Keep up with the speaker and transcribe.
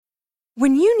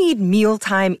When you need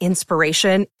mealtime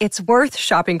inspiration, it's worth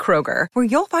shopping Kroger, where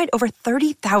you'll find over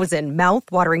 30,000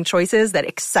 mouth-watering choices that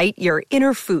excite your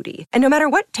inner foodie. And no matter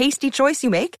what tasty choice you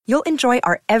make, you'll enjoy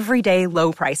our everyday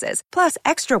low prices, plus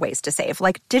extra ways to save,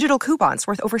 like digital coupons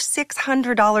worth over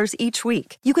 $600 each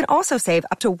week. You can also save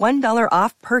up to $1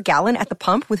 off per gallon at the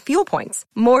pump with fuel points.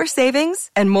 More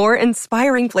savings and more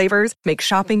inspiring flavors make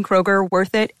shopping Kroger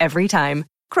worth it every time.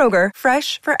 Kroger,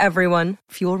 fresh for everyone.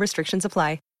 Fuel restrictions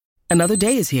apply. Another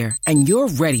day is here, and you're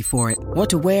ready for it. What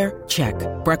to wear? Check.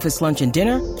 Breakfast, lunch, and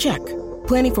dinner? Check.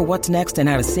 Planning for what's next and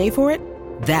how to save for it?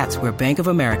 That's where Bank of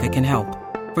America can help.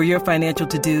 For your financial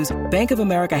to-dos, Bank of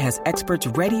America has experts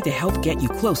ready to help get you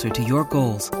closer to your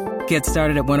goals. Get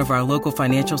started at one of our local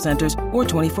financial centers or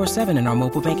 24/7 in our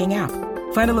mobile banking app.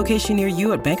 Find a location near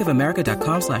you at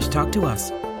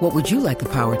bankofamerica.com/talktous. What would you like the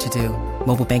power to do?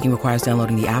 Mobile banking requires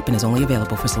downloading the app and is only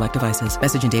available for select devices.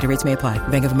 Message and data rates may apply.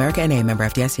 Bank of America N.A., member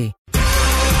FDIC.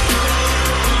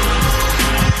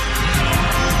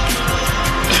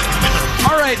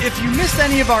 All right, if you missed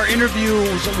any of our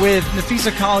interviews with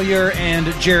Napheesa Collier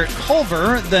and Jarrett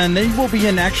Culver, then they will be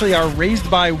in actually our Raised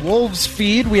by Wolves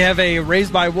feed. We have a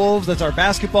Raised by Wolves, that's our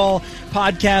basketball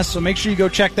podcast, so make sure you go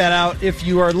check that out. If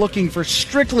you are looking for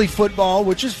strictly football,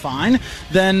 which is fine,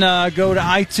 then go to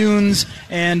iTunes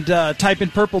and type in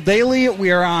Purple Daily.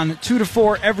 We are on 2 to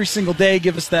 4 every single day.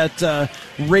 Give us that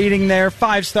rating there,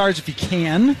 5 stars if you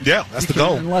can. Yeah, that's the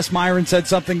goal. Unless Myron said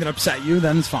something that upset you,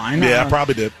 then it's fine. Yeah, I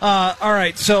probably did. All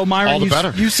right, so Myron,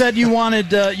 you said you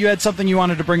wanted you had something you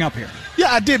wanted to bring up here.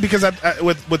 Yeah, I did, because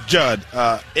with Judd,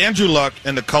 Andrew Luck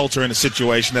and the Colts are in a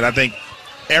situation that I think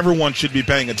everyone should be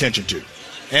paying attention to.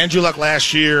 Andrew Luck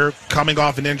last year, coming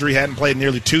off an injury, hadn't played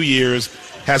nearly 2 years,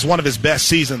 has one of his best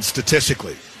seasons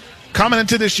statistically. Coming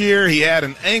into this year, he had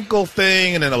an ankle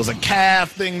thing, and then it was a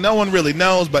calf thing. No one really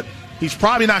knows, but he's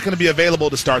probably not going to be available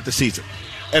to start the season.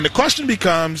 And the question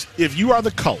becomes, if you are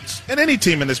the Colts, and any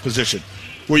team in this position,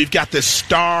 where you've got this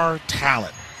star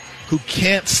talent who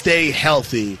can't stay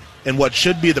healthy in what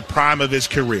should be the prime of his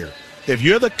career, if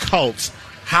you're the Colts,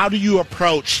 how do you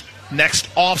approach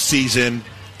next offseason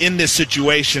in this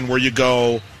situation where you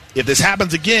go, if this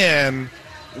happens again,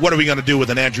 what are we going to do with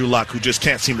an Andrew Luck who just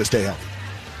can't seem to stay healthy?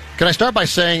 Can I start by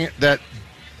saying that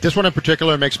this one in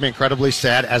particular makes me incredibly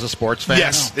sad as a sports fan?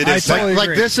 Yes, it is. Like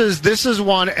this is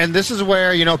one, and this is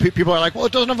where, people are like, well,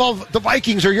 it doesn't involve the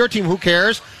Vikings or your team. Who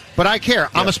cares? But I care.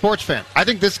 Yeah. I'm a sports fan. I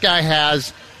think this guy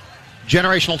has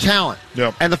generational talent.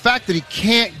 Yep. And the fact that he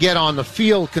can't get on the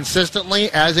field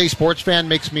consistently as a sports fan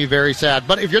makes me very sad.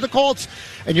 But if you're the Colts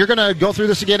and you're going to go through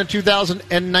this again in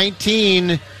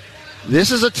 2019,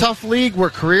 this is a tough league where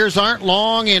careers aren't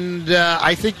long, and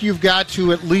I think you've got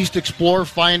to at least explore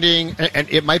finding, and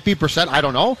it might be Brissett, I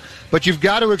don't know, but you've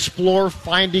got to explore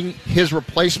finding his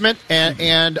replacement.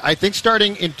 And I think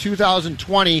starting in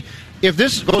 2020, if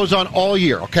this goes on all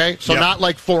year, okay, so not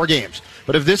like 4 games,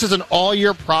 but if this is an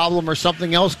all-year problem or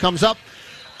something else comes up,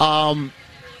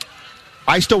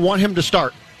 I still want him to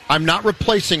start. I'm not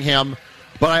replacing him,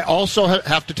 but I also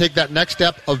have to take that next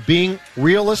step of being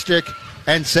realistic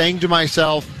and saying to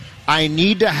myself, I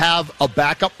need to have a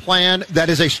backup plan that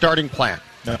is a starting plan.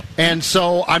 Yeah. And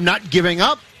so I'm not giving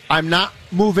up. I'm not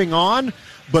moving on,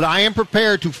 but I am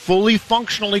prepared to fully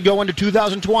functionally go into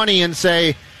 2020 and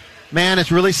say, man,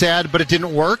 it's really sad, but it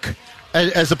didn't work,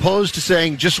 as opposed to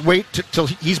saying, just wait till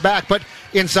he's back. But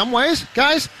in some ways,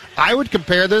 guys, I would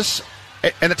compare this,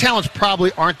 and the talents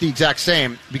probably aren't the exact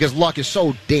same because Luck is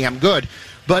so damn good,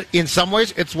 but in some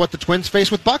ways, it's what the Twins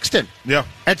face with Buxton. Yeah.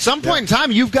 At some point in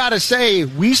time, you've got to say,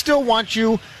 we still want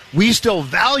you, we still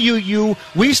value you,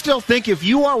 we still think if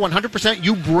you are 100%,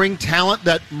 you bring talent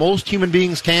that most human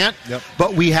beings can't,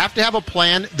 but we have to have a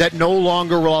plan that no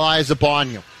longer relies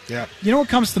upon you. Yeah. You know what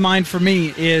comes to mind for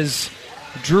me is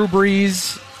Drew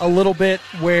Brees a little bit,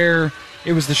 where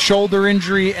it was the shoulder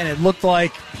injury and it looked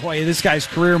like, boy, this guy's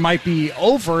career might be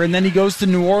over, and then he goes to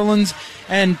New Orleans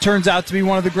and turns out to be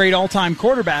one of the great all-time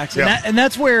quarterbacks. And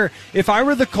that's where, if I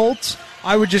were the Colts,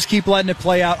 I would just keep letting it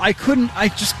play out.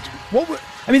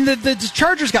 The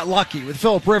Chargers got lucky with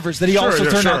Phillip Rivers that he also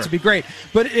turned out to be great.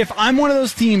 But if I'm one of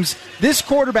those teams, this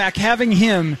quarterback, having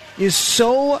him is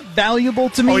so valuable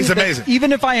to me. Oh, he's amazing.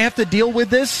 Even if I have to deal with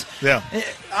this,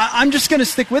 I'm just going to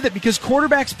stick with it, because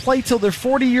quarterbacks play till they're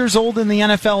 40 years old in the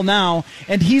NFL now,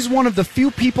 and he's one of the few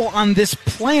people on this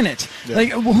planet. Yeah.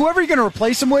 Like, whoever you're going to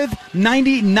replace him with,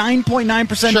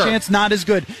 99.9% chance not as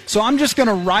good. So I'm just going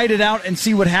to ride it out and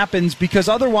see what happens, because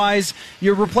otherwise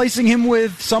you're replacing him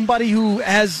with somebody who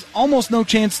has almost no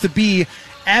chance to be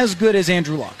as good as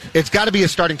Andrew Luck. It's got to be a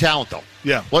starting talent, though.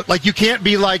 Yeah. Like, you can't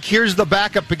be like, here's the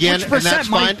backup again, and that's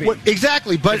fine.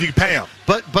 Exactly. But if you pay him.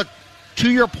 But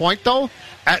to your point, though,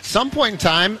 at some point in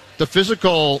time, the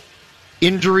physical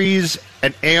injuries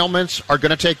and ailments are going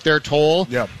to take their toll.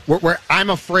 Yep. Where I'm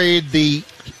afraid he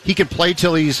can play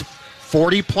till he's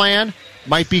 40 plan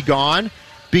might be gone,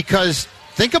 because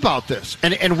think about this,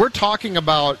 and we're talking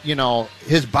about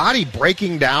his body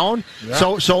breaking down.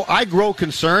 Yeah. So I grow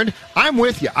concerned. I'm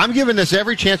with you. I'm giving this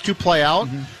every chance to play out,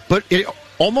 but it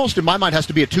almost in my mind has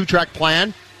to be a 2-track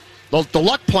plan. The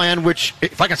Luck plan, which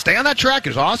if I can stay on that track,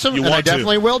 is awesome, and I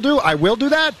definitely will do. I will do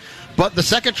that. But the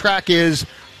second track is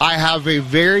I have a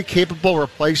very capable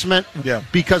replacement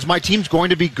because my team's going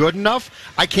to be good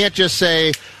enough. I can't just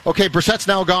say, okay, Brissett's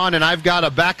now gone, and I've got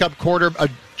a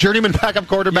journeyman backup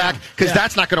quarterback, because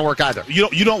that's not going to work either.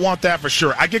 You don't want that for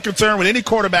sure. I get concerned with any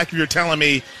quarterback if you're telling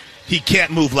me he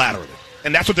can't move laterally.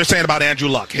 And that's what they're saying about Andrew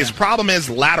Luck. His problem is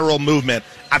lateral movement.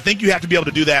 I think you have to be able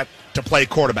to do that to play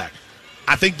quarterback.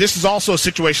 I think this is also a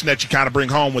situation that you kind of bring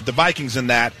home with the Vikings in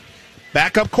that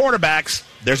backup quarterbacks,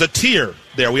 there's a tier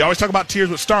there. We always talk about tiers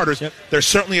with starters. Yep. There's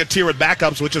certainly a tier with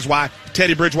backups, which is why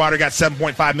Teddy Bridgewater got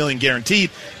 $7.5 million guaranteed.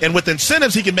 And with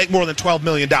incentives, he can make more than $12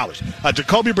 million.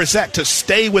 Jacoby Brissett, to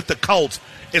stay with the Colts,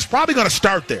 is probably going to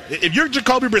start there. If you're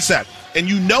Jacoby Brissett and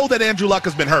you know that Andrew Luck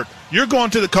has been hurt, you're going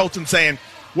to the Colts and saying,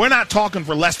 we're not talking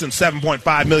for less than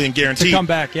 $7.5 million guaranteed, to come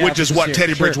back, which is what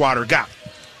Teddy Bridgewater got.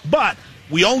 But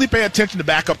we only pay attention to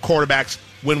backup quarterbacks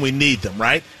when we need them,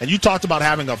 right? And you talked about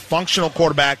having a functional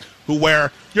quarterback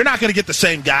where you're not going to get the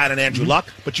same guy in Andrew Luck,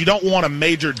 but you don't want a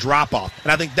major drop-off.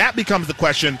 And I think that becomes the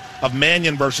question of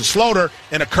Mannion versus Sloter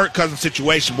in a Kirk Cousins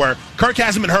situation where Kirk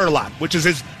hasn't been hurt a lot, which is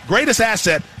his greatest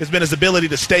asset has been his ability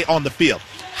to stay on the field.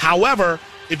 However,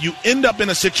 if you end up in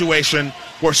a situation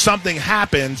where something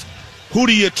happens, who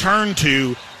do you turn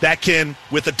to that can,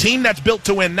 with a team that's built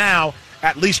to win now,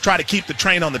 at least try to keep the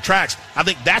train on the tracks? I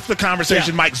think that's the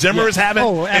conversation Mike Zimmer is having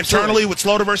internally with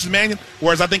Sloter versus Mannion,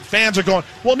 whereas I think fans are going,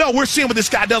 well, no, we're seeing what this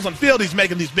guy does on field. He's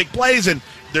making these big plays, and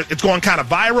it's going kind of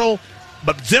viral.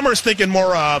 But Zimmer's thinking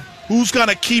more of who's going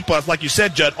to keep us, like you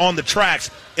said, Judd, on the tracks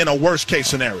in a worst-case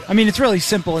scenario. I mean, it's really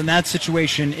simple in that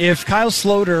situation. If Kyle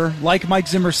Sloter, like Mike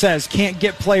Zimmer says, can't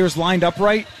get players lined up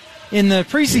right, in the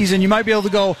preseason, you might be able to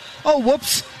go, oh,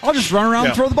 whoops, I'll just run around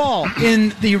and throw the ball.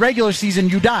 In the regular season,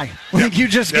 you die. Like you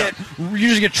just get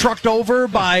trucked over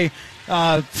by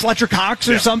Fletcher Cox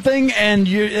or something, and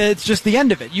it's just the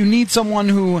end of it. You need someone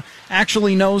who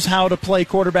actually knows how to play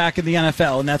quarterback in the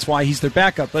NFL, and that's why he's their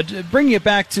backup. But bringing it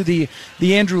back to the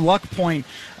Andrew Luck point,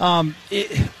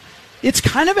 it's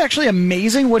kind of actually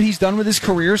amazing what he's done with his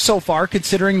career so far,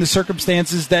 considering the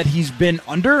circumstances that he's been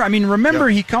under. I mean, remember,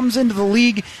 he comes into the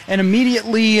league and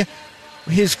immediately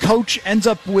his coach ends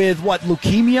up with,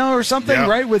 leukemia or something,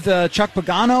 right, with Chuck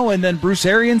Pagano, and then Bruce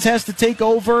Arians has to take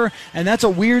over, and that's a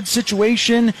weird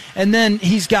situation. And then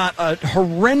he's got a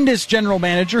horrendous general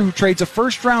manager who trades a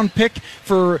first-round pick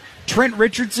for Trent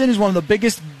Richardson, is one of the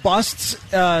biggest busts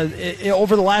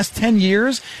over the last 10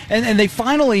 years, and they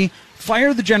finally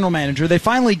fire the general manager. They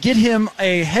finally get him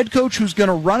a head coach who's going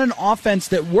to run an offense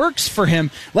that works for him.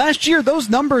 Last year, those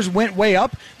numbers went way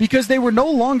up because they were no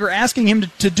longer asking him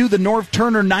to do the Norv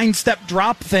Turner 9-step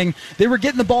drop thing. They were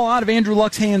getting the ball out of Andrew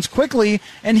Luck's hands quickly,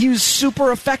 and he was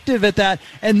super effective at that.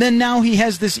 And then now he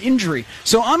has this injury.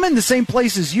 So I'm in the same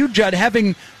place as you, Judd,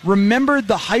 having remembered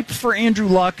the hype for Andrew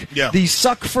Luck, the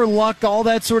suck for Luck, all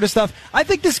that sort of stuff. I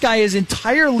think this guy has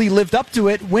entirely lived up to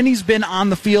it when he's been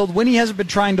on the field, when he hasn't been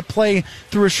trying to play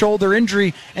through a shoulder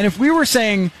injury. And if we were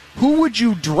saying, who would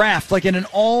you draft, like in an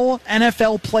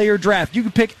all-NFL player draft, you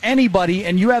could pick anybody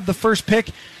and you have the first pick,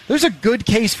 there's a good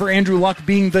case for Andrew Luck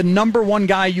being the number one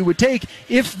guy you would take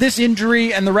if this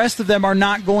injury and the rest of them are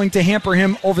not going to hamper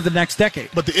him over the next decade.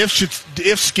 But the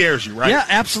if scares you, right? Yeah,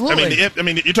 absolutely. You're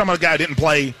talking about a guy who didn't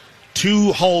play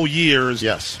 2 whole years.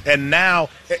 Yes. And now,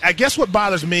 I guess what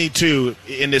bothers me, too,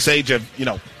 in this age of,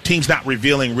 teams not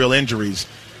revealing real injuries,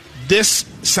 this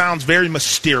sounds very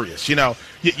mysterious. You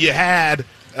had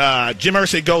Jim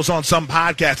Irsay goes on some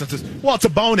podcast and says, well, it's a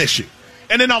bone issue.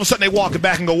 And then all of a sudden they walk it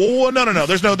back and go, well, no.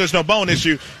 There's no bone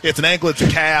issue. It's an ankle, it's a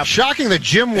calf. Shocking that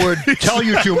Jim would tell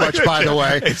you too much, by the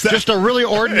way. Exactly. Just a really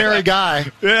ordinary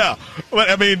guy. Yeah.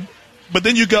 But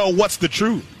then you go, what's the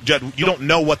truth? Judd, you don't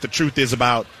know what the truth is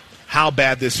about how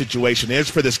bad this situation is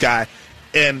for this guy.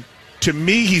 And to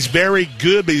me, he's very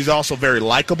good, but he's also very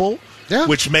likable. Yeah.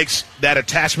 Which makes that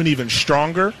attachment even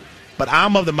stronger. But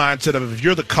I'm of the mindset of if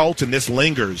you're the Colts and this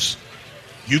lingers,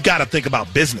 you got to think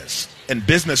about business. And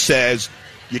business says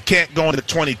you can't go into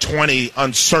 2020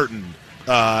 uncertain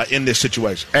in this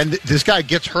situation. And this guy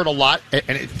gets hurt a lot, and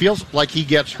it feels like he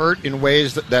gets hurt in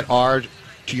ways that are,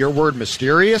 to your word,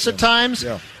 mysterious at times.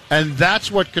 Yeah. And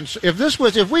that's what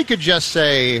if we could just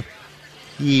say,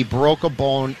 he broke a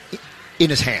bone in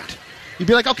his hand. You'd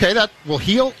be like, okay, that will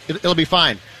heal. It'll be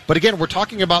fine. But again, we're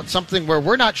talking about something where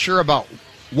we're not sure about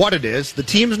what it is. The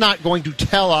team's not going to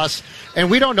tell us,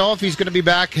 and we don't know if he's going to be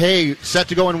back, set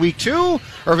to go in week 2,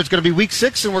 or if it's going to be week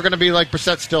 6 and we're going to be like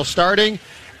Brissett still starting.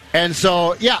 And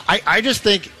so, I just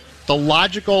think the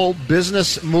logical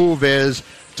business move is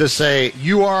to say,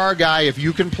 you are our guy if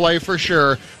you can play for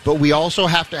sure, but we also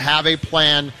have to have a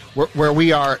plan where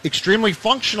we are extremely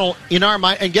functional in our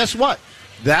mind. And guess what?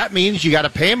 That means you got to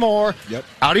pay more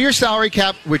out of your salary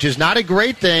cap, which is not a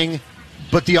great thing.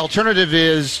 But the alternative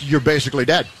is you're basically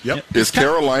dead. Is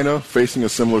Carolina facing a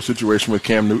similar situation with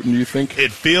Cam Newton, do you think?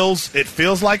 It feels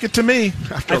like it to me.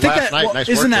 I think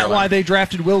isn't that why they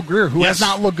drafted Will Grier, who has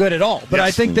not looked good at all? But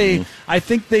I think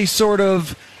they sort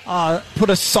of put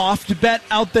a soft bet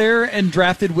out there and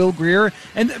drafted Will Grier.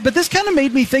 But this kind of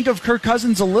made me think of Kirk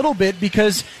Cousins a little bit,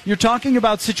 because you're talking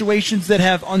about situations that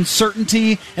have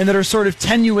uncertainty and that are sort of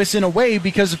tenuous in a way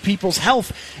because of people's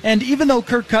health. And even though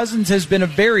Kirk Cousins has been a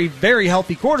very, very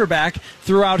healthy quarterback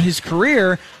throughout his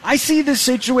career, I see this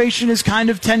situation as kind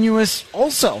of tenuous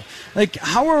also. Like,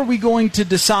 how are we going to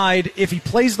decide if he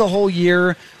plays the whole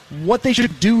year what they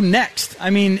should do next? I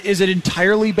mean, is it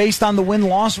entirely based on the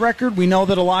win-loss record? We know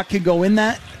that a lot can go in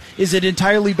that. Is it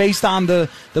entirely based on the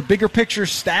bigger picture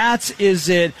stats? Is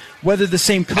it whether the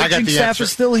same coaching staff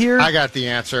is still here? I got the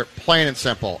answer. Plain and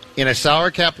simple. In a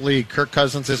salary cap league, Kirk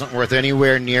Cousins isn't worth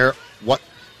anywhere near what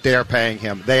they're paying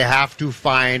him. They have to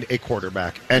find a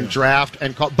quarterback and draft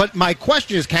and call. But my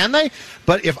question is, can they?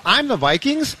 But if I'm the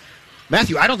Vikings,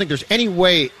 Matthew, I don't think there's any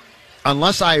way,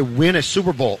 unless I win a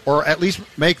Super Bowl or at least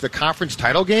make the conference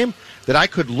title game, that I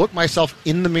could look myself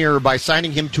in the mirror by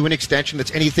signing him to an extension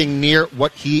that's anything near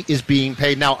what he is being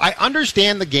paid now. I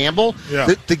understand the gamble.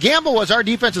 Yeah. The gamble was our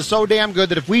defense is so damn good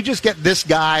that if we just get this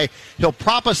guy, he'll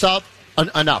prop us up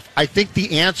enough. I think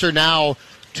the answer now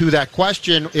to that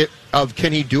question of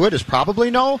can he do it is probably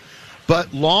no.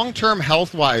 But long-term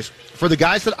health-wise, for the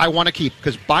guys that I want to keep,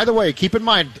 because, by the way, keep in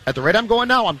mind, at the rate I'm going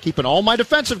now, I'm keeping all my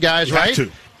defensive guys, right?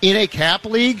 In a cap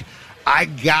league, I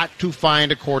got to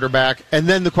find a quarterback. And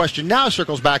then the question now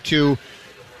circles back to,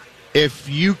 if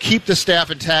you keep the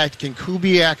staff intact, can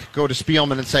Kubiak go to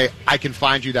Spielman and say, I can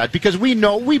find you that? Because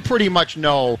we pretty much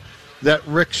know that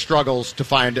Rick struggles to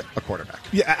find a quarterback.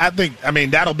 Yeah,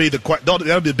 that'll be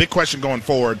the big question going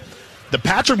forward. The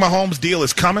Patrick Mahomes deal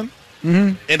is coming,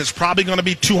 and it's probably going to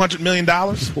be $200 million.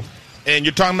 And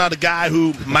you're talking about a guy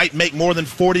who might make more than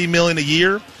 $40 million a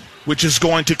year, which is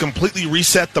going to completely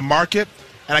reset the market.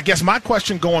 And I guess my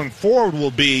question going forward will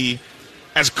be,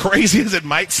 as crazy as it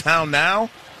might sound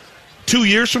now, 2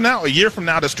 years from now, a year from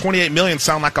now, does $28 million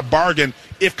sound like a bargain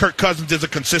if Kirk Cousins is a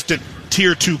consistent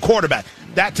Tier 2 quarterback?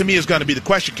 That, to me, is going to be the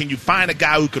question. Can you find a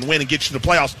guy who can win and get you to the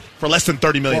playoffs for less than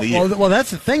 $30 million a year? Well,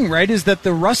 that's the thing, right, is that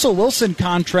the Russell Wilson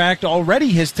contract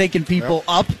already has taken people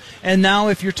up, and now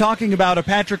if you're talking about a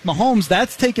Patrick Mahomes,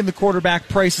 that's taken the quarterback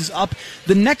prices up.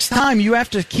 The next time you have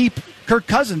to keep Kirk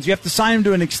Cousins, you have to sign him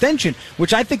to an extension,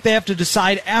 which I think they have to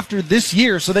decide after this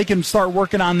year so they can start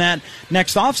working on that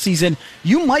next offseason.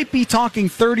 You might be talking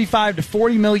 $35 to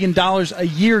 $40 million a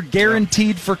year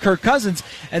guaranteed for Kirk Cousins,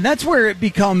 and that's where it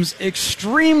becomes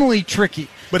extremely tricky.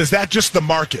 But is that just the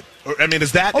market? I mean,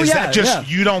 is that just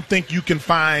you don't think you can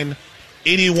find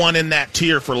anyone in that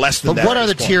tier for less than that? But what are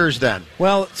the tiers then?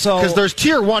 Well, because there's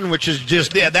tier 1, which is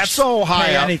just that's so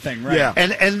high up. Anything, right? Yeah.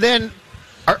 And then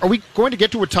are we going to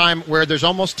get to a time where there's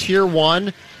almost tier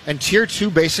 1 and tier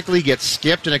 2 basically gets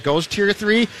skipped and it goes tier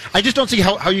 3? I just don't see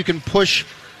how you can push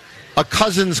a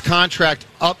Cousins contract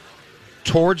up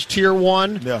towards tier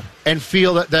 1 and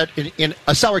feel that in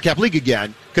a salary cap league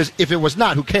again, because if it was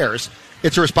not, who cares?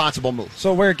 It's a responsible move.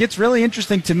 So where it gets really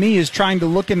interesting to me is trying to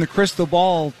look in the crystal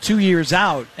ball 2 years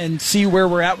out and see where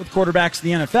we're at with quarterbacks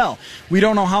in the NFL. We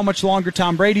don't know how much longer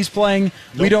Tom Brady's playing.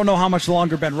 Nope. We don't know how much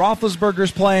longer Ben Roethlisberger's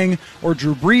playing or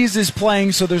Drew Brees is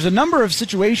playing. So there's a number of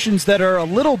situations that are a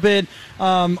little bit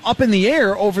up in the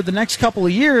air over the next couple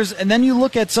of years. And then you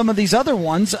look at some of these other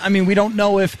ones. I mean, we don't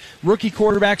know if rookie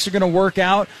quarterbacks are going to work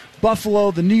out. Buffalo,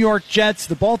 the New York Jets,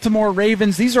 the Baltimore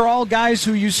Ravens, these are all guys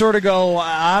who you sort of go,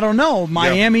 I don't know.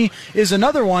 Miami is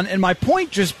another one. And my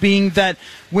point just being that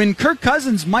when Kirk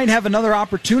Cousins might have another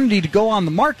opportunity to go on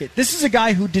the market, this is a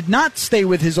guy who did not stay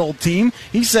with his old team.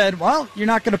 He said, well, you're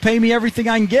not going to pay me everything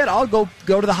I can get. I'll go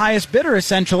to the highest bidder,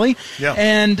 essentially. Yeah.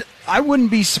 And I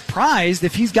wouldn't be surprised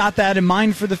if he's got that in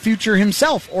mind for the future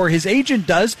himself, or his agent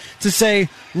does, to say,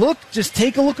 look, just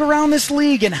take a look around this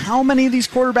league and how many of these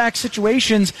quarterback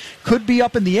situations could be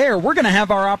up in the air. We're going to have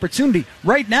our opportunity.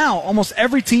 Right now, almost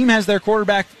every team has their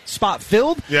quarterback spot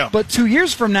filled, but 2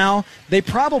 years from now, they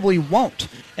probably won't.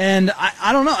 And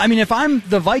I don't know. I mean, if I'm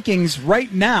the Vikings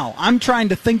right now, I'm trying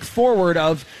to think forward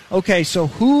of, okay, so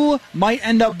who might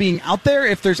end up being out there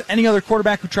if there's any other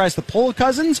quarterback who tries to pull a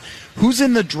Cousins? Who's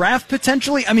in the draft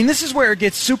potentially? I mean, this is where it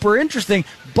gets super interesting.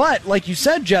 But like you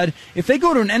said, Judd, if they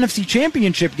go to an NFC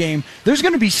Championship game, there's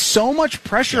going to be so much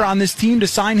pressure on this team to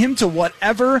sign him to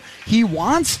whatever he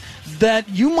wants that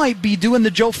you might be doing the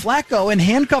Joe Flacco and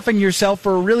handcuffing yourself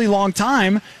for a really long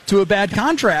time to a bad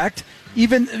contract,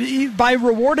 even by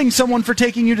rewarding someone for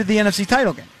taking you to the NFC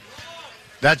title game.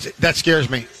 That scares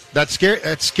me. That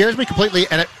scares me completely,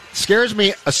 and it scares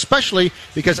me especially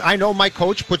because I know my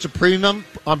coach puts a premium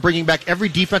on bringing back every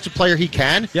defensive player he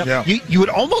can. Yep. Yeah. You would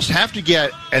almost have to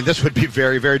get, and this would be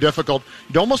very, very difficult,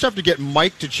 you'd almost have to get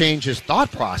Mike to change his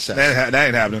thought process. That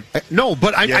ain't happening. No,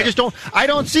 but I just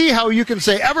don't see how you can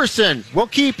say, Everson, we'll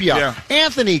keep you. Yeah.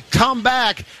 Anthony, come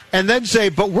back, and then say,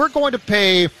 but we're going to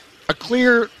pay a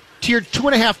clear tier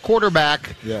 2.5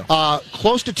 quarterback,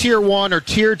 close to tier 1 or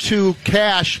tier 2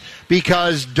 cash,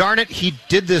 because darn it, he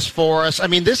did this for us. I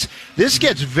mean, this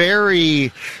gets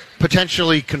very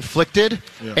potentially conflicted,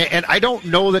 and I don't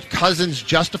know that Cousins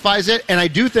justifies it. And I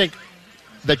do think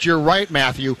that you're right,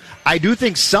 Matthew. I do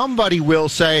think somebody will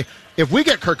say, if we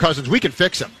get Kirk Cousins, we can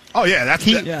fix him. Oh yeah,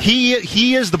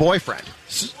 he is the boyfriend.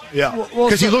 Yeah,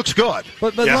 because he looks good.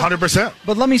 But 100%.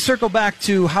 But let me circle back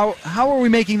to how are we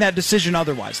making that decision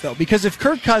otherwise, though? Because if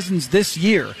Kirk Cousins this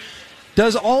year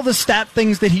does all the stat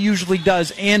things that he usually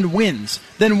does and wins,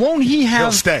 then won't he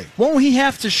have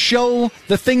to show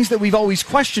the things that we've always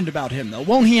questioned about him, though?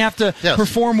 Won't he have to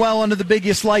perform well under the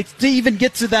biggest lights to even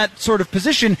get to that sort of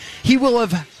position? He will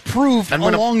have proved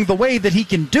along the way that he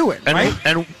can do it, right?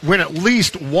 And win at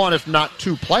least one, if not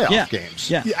two, playoff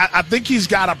games. Yeah. I think he's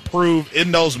got to prove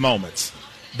in those moments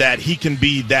that he can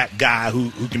be that guy who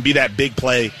can be that big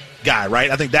play guy,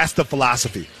 right? I think that's the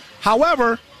philosophy.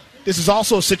 However, this is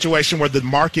also a situation where the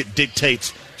market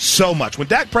dictates so much. When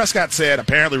Dak Prescott said,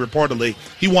 apparently, reportedly,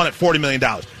 he wanted $40 million,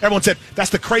 everyone said,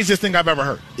 that's the craziest thing I've ever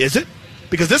heard. Is it?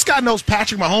 Because this guy knows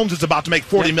Patrick Mahomes is about to make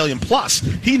 $40 million plus.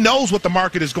 He knows what the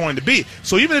market is going to be.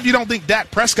 So even if you don't think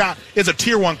Dak Prescott is a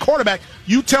tier 1 quarterback,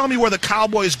 you tell me where the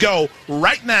Cowboys go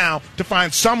right now to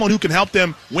find someone who can help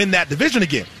them win that division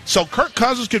again. So Kirk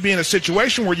Cousins could be in a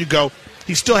situation where you go,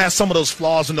 he still has some of those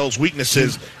flaws and those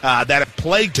weaknesses that have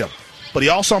plagued him. But he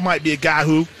also might be a guy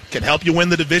who can help you win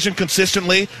the division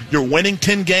consistently. You're winning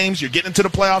 10 games. You're getting into the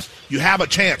playoffs. You have a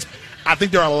chance. I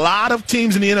think there are a lot of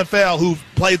teams in the NFL who've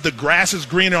played the grass is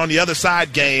greener on the other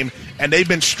side game, and they've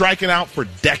been striking out for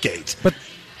decades. But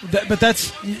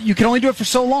that's you can only do it for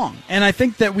so long. And I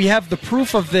think that we have the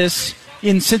proof of this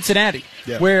in Cincinnati,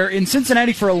 where in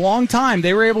Cincinnati for a long time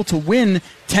they were able to win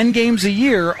 10 games a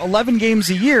year, 11 games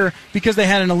a year, because they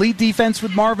had an elite defense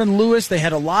with Marvin Lewis. They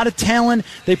had a lot of talent.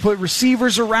 They put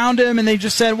receivers around him, and they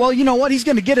just said, well, you know what? He's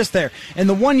going to get us there. And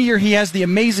the one year he has the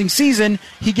amazing season,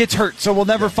 he gets hurt. So we'll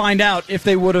never find out if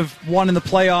they would have won in the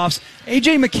playoffs.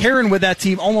 A.J. McCarron with that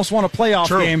team almost won a playoff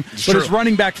game, but his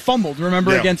running back fumbled,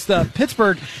 remember, against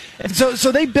Pittsburgh. And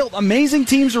so they built amazing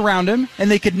teams around him, and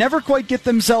they could never quite get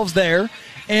themselves there.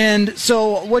 And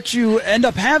so what you end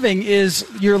up having is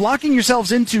you're locking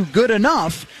yourselves into good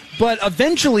enough, but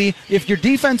eventually, if your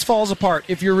defense falls apart,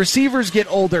 if your receivers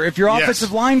get older, if your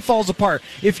offensive line falls apart,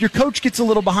 if your coach gets a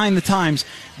little behind the times,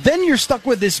 then you're stuck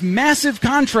with this massive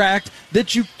contract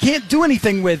that you can't do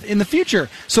anything with in the future.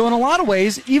 So in a lot of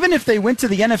ways, even if they went to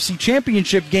the NFC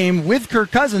Championship game with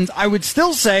Kirk Cousins, I would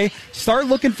still say start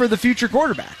looking for the future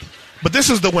quarterback. But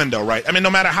this is the window, right? I mean, no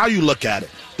matter how you look at it,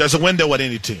 there's a window at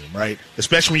any team, right?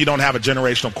 Especially when you don't have a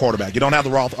generational quarterback. You don't have a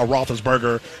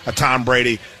Roethlisberger, a Tom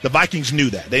Brady. The Vikings knew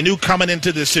that. They knew coming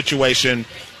into this situation,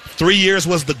 3 years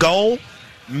was the goal.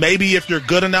 Maybe if you're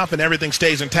good enough and everything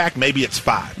stays intact, maybe it's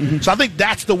 5. Mm-hmm. So I think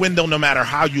that's the window no matter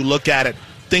how you look at it.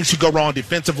 Things could go wrong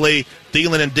defensively.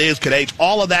 Thielen and Diggs could age.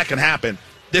 All of that can happen.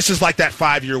 This is like that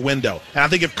 5-year window. And I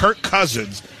think if Kirk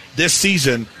Cousins this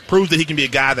season proves that he can be a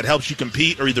guy that helps you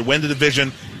compete or either win the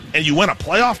division and you win a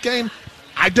playoff game,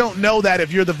 I don't know that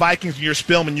if you're the Vikings and you're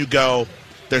Spielman, you go,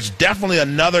 there's definitely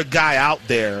another guy out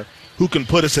there who can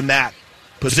put us in that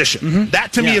position. Mm-hmm.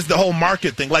 That, to me, is the whole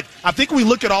market thing. Like, I think we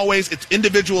look at always it's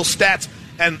individual stats,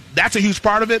 and that's a huge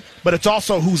part of it, but it's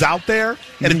also who's out there.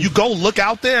 And if you go look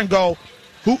out there and go,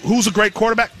 who's a great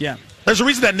quarterback? Yeah. There's a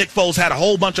reason that Nick Foles had a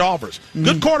whole bunch of offers.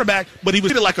 Good quarterback, but he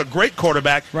was treated like a great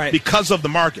quarterback because of the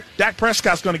market. Dak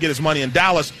Prescott's going to get his money in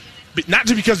Dallas, not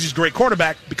just because he's a great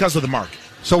quarterback, because of the market.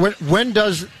 So when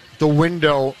does the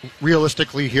window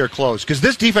realistically here close? Because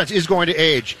this defense is going to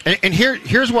age. And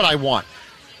here's what I want.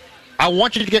 I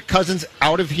want you to get Cousins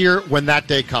out of here when that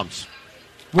day comes.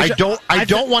 I don't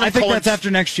want to. I think that's after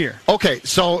next year. Okay,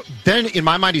 so then in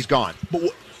my mind he's gone.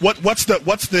 But what's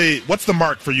the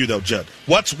mark for you though, Judd?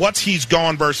 What's he's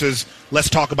gone versus let's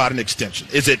talk about an extension?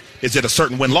 Is it a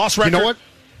certain win-loss record? You know what?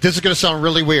 This is going to sound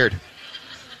really weird.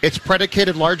 It's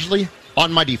predicated largely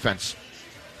on my defense.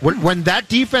 When that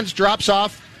defense drops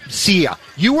off, see ya.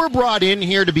 You were brought in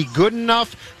here to be good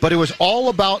enough, but it was all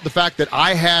about the fact that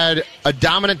I had a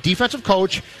dominant defensive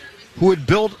coach who had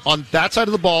built on that side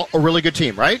of the ball a really good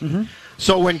team, right? Mm-hmm.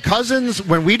 So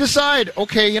when we decide,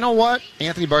 okay, you know what?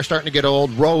 Anthony Barr's starting to get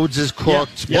old, Rhodes is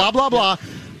cooked, blah, blah, blah,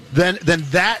 then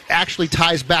that actually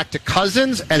ties back to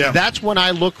Cousins, and that's when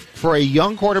I look for a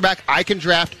young quarterback I can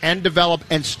draft and develop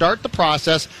and start the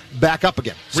process back up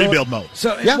again. Rebuild mode.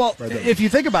 Well, if you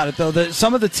think about it, though,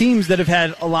 some of the teams that have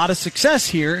had a lot of success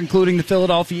here, including the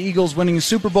Philadelphia Eagles winning the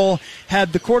Super Bowl,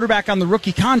 had the quarterback on the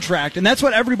rookie contract, and that's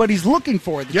what everybody's looking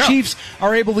for. The Chiefs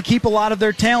are able to keep a lot of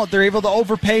their talent. They're able to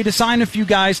overpay to sign a few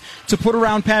guys to put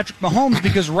around Patrick Mahomes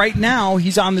because right now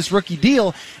he's on this rookie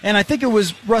deal, and I think it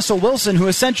was Russell Wilson who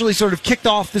essentially sort of kicked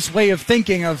off this way of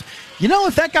thinking of, you know,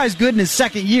 if that guy's good in his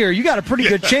second year, you got a pretty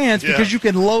good chance because you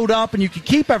can load up and you can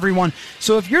keep everyone.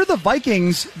 So if you're the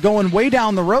Vikings going way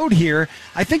down the road here,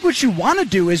 I think what you want to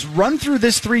do is run through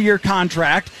this 3-year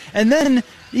contract and then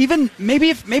even maybe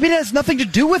it has nothing to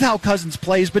do with how Cousins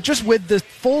plays, but just with the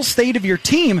full state of your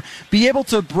team, be able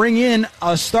to bring in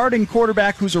a starting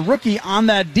quarterback who's a rookie on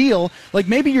that deal. Like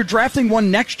maybe you're drafting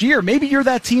one next year. Maybe you're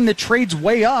that team that trades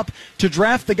way up to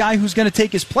draft the guy who's going to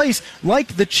take his place,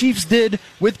 like the Chiefs did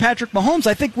with Patrick Mahomes.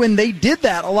 I think when they did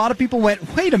that, a lot of people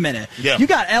went, wait a minute, you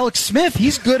got Alex Smith.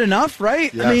 He's good enough,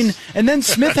 right? Yes. I mean, and then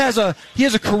Smith has a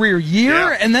career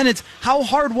year, and then it's how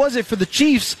hard was it for the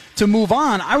Chiefs to move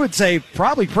on? I would say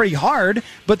probably pretty hard,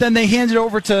 but then they hand it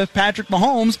over to Patrick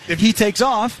Mahomes. If he takes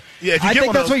off, I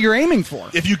think that's what you're aiming for.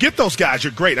 If you get those guys,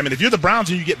 you're great. I mean, if you're the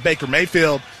Browns and you get Baker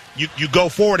Mayfield, you go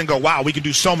forward and go, wow, we can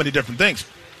do so many different things.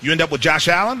 You end up with Josh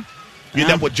Allen. You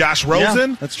end up with Josh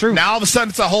Rosen. Yeah, that's true. Now all of a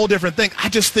sudden it's a whole different thing. I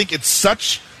just think it's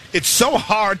so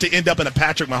hard to end up in a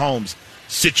Patrick Mahomes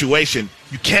situation.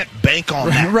 You can't bank on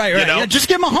that. Right. You know? Yeah, just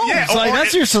get Mahomes.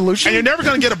 That's your solution. And you're never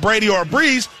going to get a Brady or a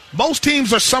Breeze. Most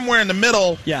teams are somewhere in the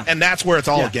middle, and that's where it's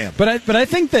all a gamble. But I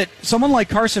think that someone like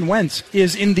Carson Wentz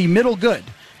is in the middle good.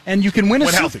 And you can win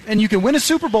a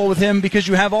Super Bowl with him because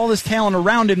you have all this talent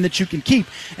around him that you can keep.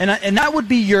 And that would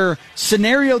be your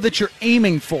scenario that you're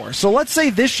aiming for. So let's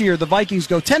say this year the Vikings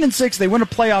go 10-6, they win a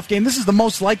playoff game. This is the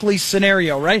most likely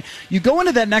scenario, right? You go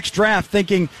into that next draft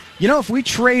thinking, you know, if we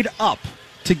trade up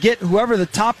to get whoever the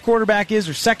top quarterback is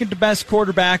or second to best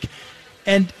quarterback,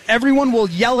 and everyone will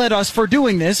yell at us for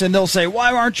doing this, and they'll say,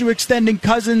 why aren't you extending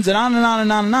Cousins, and on and on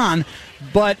and on and on.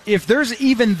 But if there's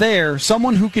even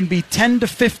someone who can be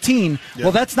 10-15,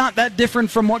 well, that's not that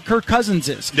different from what Kirk Cousins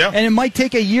is. Yeah. And it might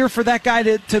take a year for that guy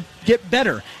to get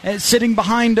better, sitting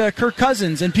behind Kirk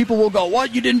Cousins. And people will go,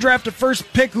 what, you didn't draft a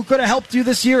first pick who could have helped you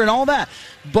this year and all that.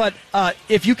 But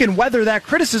if you can weather that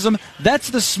criticism, that's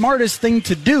the smartest thing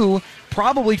to do,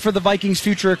 probably for the Vikings'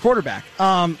 future at quarterback.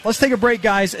 Let's take a break,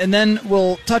 guys, and then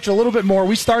we'll touch a little bit more.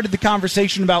 We started the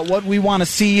conversation about what we want to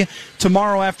see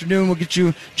tomorrow afternoon. We'll get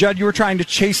you, Judd, you were trying to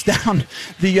chase down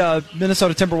the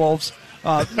Minnesota Timberwolves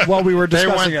while we were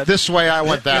discussing it. They went this way, I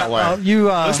went that way. At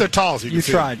least they're tall, as you can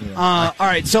see. Tried. All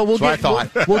right, so we'll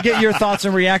get your thoughts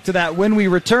and react to that when we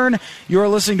return. You're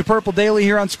listening to Purple Daily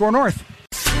here on Score North.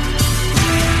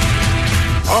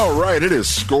 All right, it is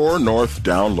Score North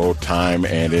download time,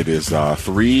 and it is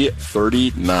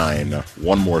 3:39.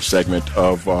 One more segment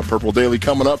of Purple Daily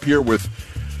coming up here with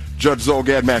Judge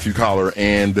Zulgad, Matthew Collar,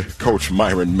 and Coach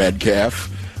Myron Metcalf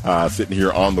sitting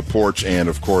here on the porch. And,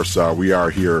 of course, we are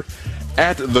here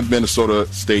at the Minnesota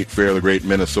State Fair, the great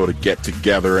Minnesota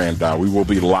get-together, and we will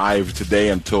be live today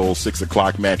until 6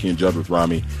 o'clock. Matthew and Judge with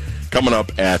Rami coming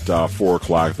up at 4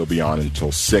 o'clock. They'll be on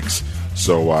until 6.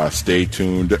 So stay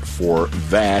tuned for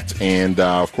that. And,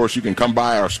 of course, you can come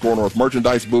by our Score North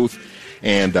merchandise booth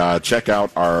and check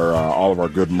out all of our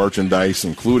good merchandise,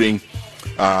 including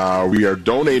we are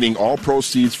donating all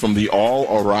proceeds from the All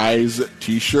Arise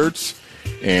T-shirts.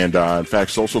 And, in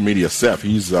fact, social media Seth,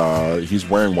 he's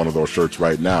wearing one of those shirts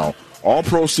right now. All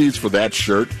proceeds for that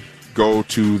shirt go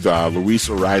to the Luis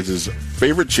Arise's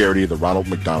favorite charity, the Ronald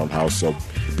McDonald House. So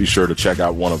be sure to check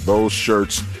out one of those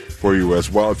shirts for you as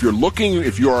well. If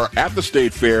you are at the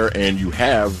State Fair and you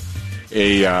have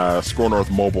a Score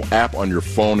North mobile app on your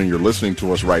phone and you're listening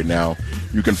to us right now,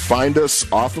 you can find us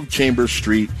off of Chambers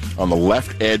Street on the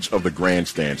left edge of the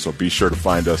grandstand. So be sure to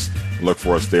find us and look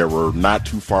for us there. We're not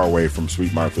too far away from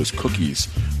Sweet Martha's Cookies.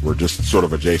 We're just sort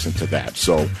of adjacent to that.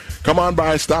 So come on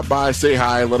by, stop by, say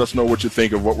hi, let us know what you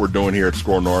think of what we're doing here at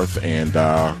Score North. And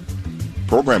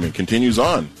programming continues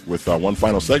on with one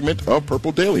final segment of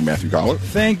Purple Daily. Matthew Collar.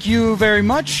 Thank you very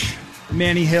much,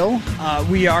 Manny Hill.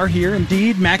 We are here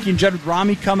indeed. Mackie and Judd with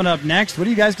Rami coming up next. What do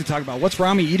you guys can talk about? What's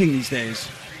Rami eating these days?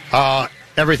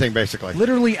 Everything, basically.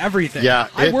 Literally everything. Yeah,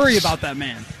 I worry about that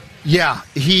man. Yeah,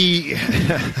 he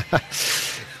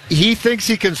thinks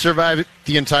he can survive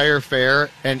the entire fair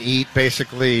and eat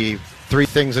basically 3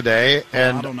 things a day,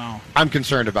 and I don't know. I'm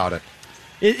concerned about it.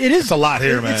 It is a lot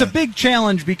here, man. It's a big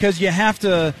challenge because you have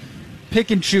to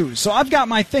pick and choose. So I've got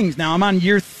my things now. I'm on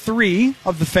year 3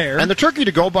 of the fair, and the turkey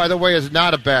to go, by the way, is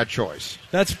not a bad choice.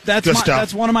 That's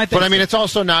one of my things. But I mean, it's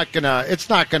also not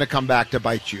gonna come back to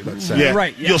bite you. Let's say, Yeah.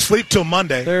 Right. Yeah. You'll sleep till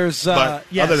Monday. There's but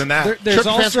yes. other than that, there's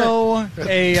Sure, also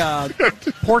a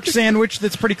pork sandwich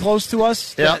that's pretty close to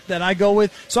us that I go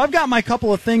with. So I've got my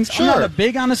couple of things. Sure. I'm not a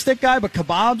big on a stick guy, but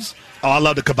kebabs. oh, I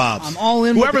love the kebabs. I'm all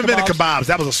in with Whoever the invented kebabs,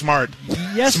 that was a smart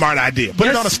idea. Put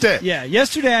it on a stick. Yeah.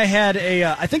 Yesterday I had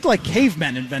I think like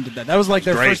cavemen invented that. That was like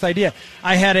their Great. first idea.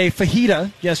 I had a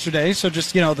fajita yesterday, so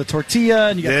just the tortilla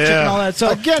and you got the chicken and all that. So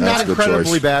again, That's not a good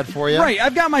incredibly choice. bad for you. right,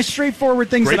 I've got my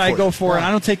straightforward things Great that I for go you. for, and I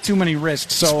don't take too many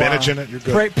risks. So Spinach in it, you're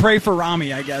good. Pray for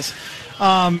Rami, I guess.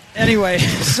 Anyway,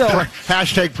 so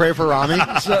Hashtag pray for Rami.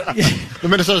 The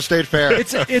Minnesota State Fair.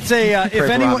 it's a for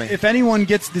Rami. if anyone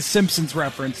gets the Simpsons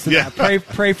reference to that,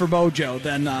 pray for Mojo,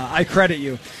 then I credit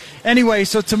you. Anyway,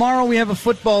 so tomorrow we have a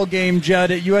football game, Judd,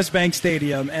 at U.S. Bank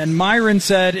Stadium, and Myron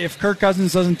said if Kirk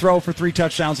Cousins doesn't throw for 3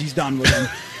 touchdowns, he's done with him.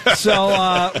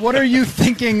 So, what are you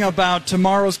thinking about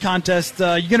tomorrow's contest? You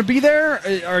going to be there?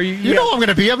 Are you? You know I'm going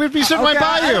to be. I'm going to be sitting right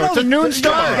by you. It's a noon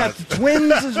start. You got the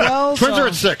Twins as well. Twins so. are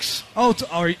at 6. Oh,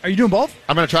 are you doing both?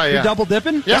 I'm going to try. You're Yeah. double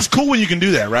dipping? Yeah. That's cool when you can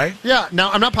do that, right? Yeah.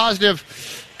 Now I'm not positive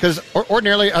because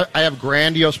ordinarily I have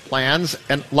grandiose plans,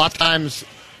 and a lot of times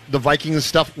the Vikings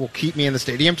stuff will keep me in the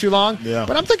stadium too long. Yeah.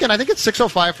 But I'm thinking, I think it's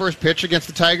 6:05 first pitch against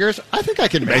the Tigers. I think I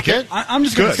can make it. I'm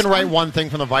just going to write one thing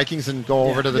from the Vikings and go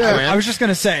over to the Twins. I was just going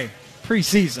to say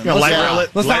preseason.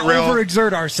 Let's not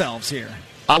overexert ourselves here.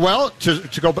 Well,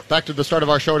 to go back to the start of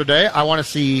our show today, I want to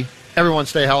see everyone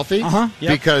stay healthy Yep.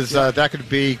 because that could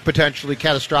be potentially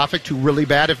catastrophic to really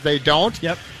bad if they don't.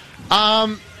 Yep.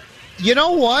 You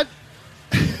know what?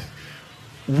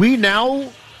 We now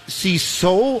see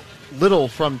so little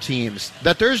from teams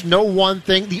that there's no one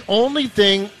thing. The only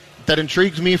thing that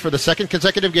intrigues me for the second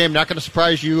consecutive game, not going to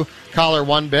surprise you, Collar,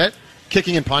 one bit,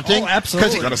 kicking and punting. Oh,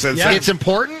 absolutely. It's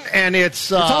important, and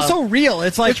it's also real.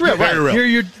 It's like it's real, very right?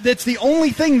 real. That's the only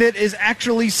thing that is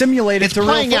actually simulated It's to real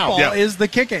playing out. football Yeah. is the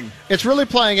kicking. It's really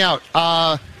playing out.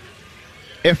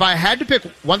 If I had to pick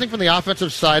one thing from the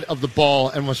offensive side of the ball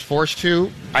and was forced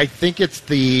to, I think it's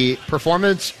the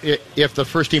performance, if the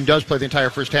first team does play the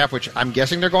entire first half, which I'm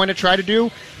guessing they're going to try to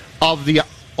do, of the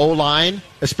O-line,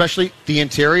 especially the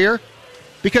interior.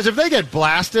 Because if they get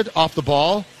blasted off the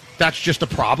ball, that's just a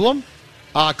problem.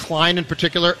 Klein in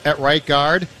particular at right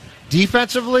guard.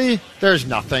 Defensively, there's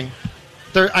nothing.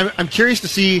 I'm curious to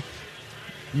see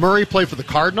Murray play for the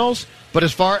Cardinals, but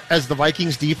as far as the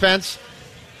Vikings defense,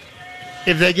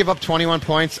 if they give up 21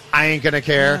 points, I ain't going to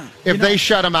care. Yeah, if they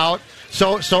shut them out.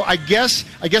 So I guess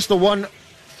the one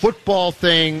football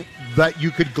thing that you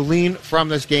could glean from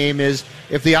this game is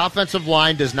if the offensive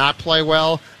line does not play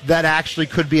well, that actually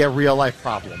could be a real-life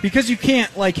problem. Because you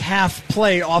can't, half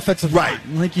play offensive Right.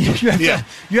 line. Like, you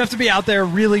have to be out there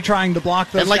really trying to block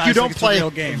those And guys you don't it's a play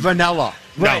real game. vanilla.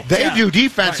 Right. They Yeah. do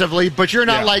defensively, but you're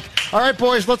not Yeah. like, all right,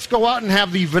 boys, let's go out and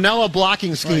have the vanilla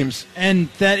blocking schemes. And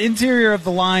that interior of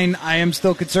the line, I am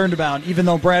still concerned about. Even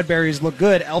though Bradbury's look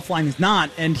good, Elflein is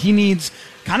not, and he needs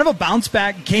kind of a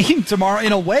bounce-back game tomorrow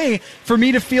in a way for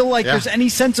me to feel like there's any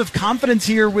sense of confidence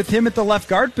here with him at the left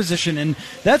guard position. And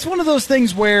that's one of those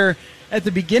things where at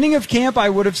the beginning of camp I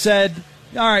would have said,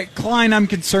 all right, Klein I'm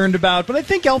concerned about, but I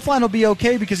think Elflein will be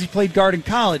okay because he played guard in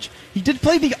college. He did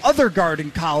play the other guard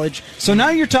in college, so now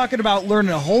you're talking about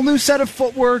learning a whole new set of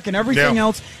footwork and everything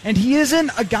else, and he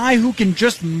isn't a guy who can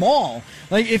just maul.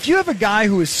 Like, if you have a guy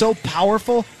who is so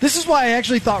powerful, this is why I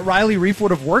actually thought Riley Reif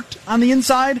would have worked on the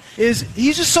inside, is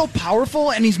he's just so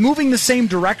powerful and he's moving the same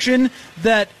direction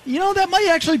that, that might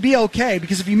actually be okay,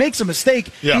 because if he makes a mistake,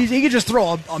 he could just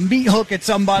throw a meat hook at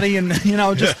somebody and,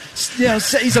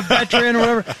 he's a veteran or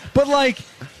whatever. But,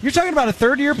 You're talking about a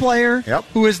third-year player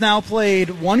who has now played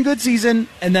one good season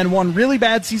and then one really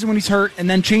bad season when he's hurt and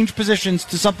then changed positions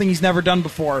to something he's never done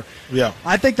before. Yeah.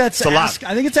 I think that's a lot.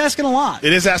 I think it's asking a lot.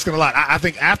 It is asking a lot. I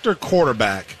think after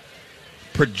quarterback,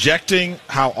 projecting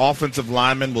how offensive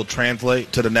linemen will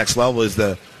translate to the next level is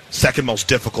the second most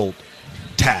difficult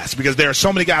task because there are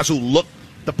so many guys who look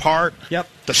the part,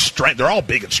 the strength. They're all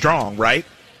big and strong, right?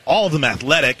 All of them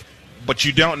athletic, but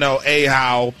you don't know,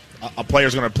 how a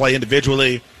player's going to play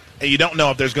individually, and you don't know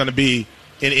if there's going to be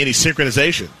any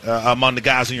synchronization among the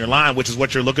guys in your line, which is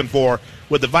what you're looking for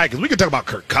with the Vikings. We can talk about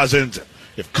Kirk Cousins,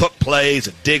 if Cook plays,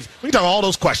 and Diggs. We can talk all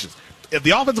those questions. If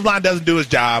the offensive line doesn't do his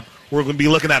job, we're going to be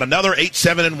looking at another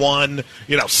 8-7-1,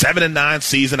 7-9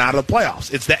 season out of the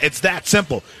playoffs. It's that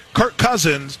simple. Kirk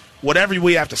Cousins, whatever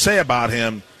we have to say about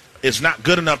him, is not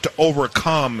good enough to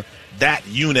overcome that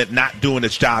unit not doing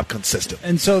its job consistently.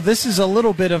 And so this is a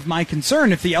little bit of my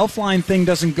concern if the Elflein thing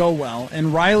doesn't go well.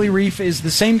 And Riley Reiff is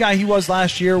the same guy he was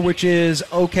last year, which is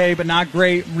okay but not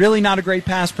great, really not a great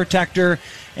pass protector.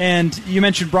 And you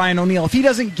mentioned Brian O'Neill. If he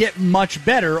doesn't get much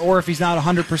better or if he's not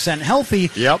 100% healthy,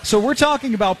 so we're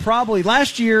talking about probably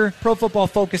last year, Pro Football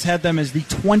Focus had them as the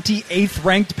 28th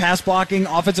ranked pass blocking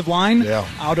offensive line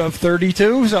out of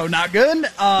 32, so not good.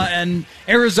 And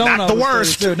Arizona not the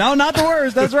worst. 32. No, not the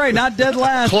worst. That's right, not dead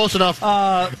last. Close enough.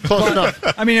 Close enough.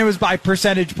 I mean, it was by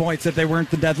percentage points that they weren't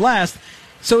the dead last.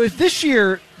 So if this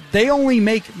year they only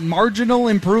make marginal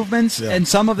improvements and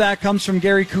some of that comes from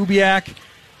Gary Kubiak,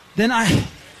 then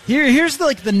Here's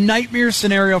the nightmare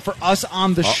scenario for us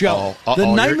on the show.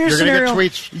 The nightmare scenario.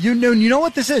 You know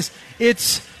what this is?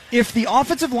 It's if the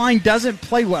offensive line doesn't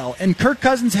play well, and Kirk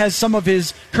Cousins has some of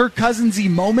his Kirk Cousins-y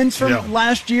moments from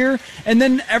last year, and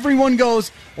then everyone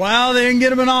goes, "Well, they didn't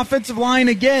get him an offensive line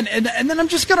again," and then I'm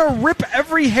just gonna rip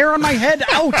every hair on my head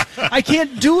out. I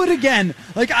can't do it again.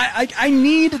 Like I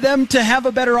need them to have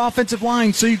a better offensive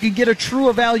line so you can get a true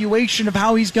evaluation of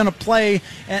how he's gonna play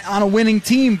on a winning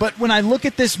team. But when I look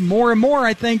at this more and more,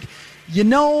 I think,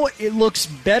 it looks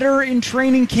better in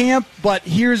training camp, but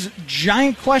here's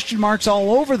giant question marks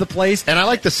all over the place. And I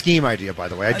like the scheme idea, by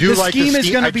the way. I do like the scheme. Is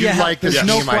going to be a help. There's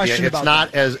no question about that.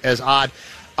 It's not as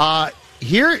odd.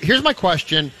 Here's my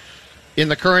question in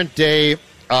the current day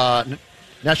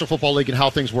National Football League and how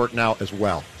things work now as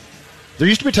well. There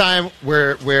used to be a time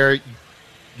where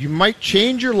you might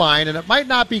change your line, and it might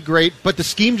not be great, but the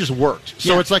scheme just worked.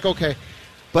 So it's like, okay,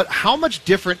 but how much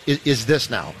different is this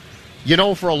now?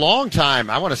 For a long time,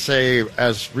 I want to say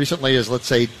as recently as, let's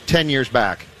say, 10 years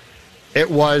back, it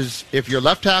was if your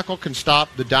left tackle can stop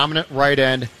the dominant right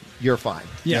end, you're fine.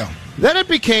 Yeah. Then it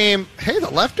became, hey, the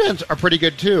left ends are pretty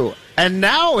good too. And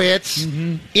now it's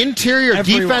interior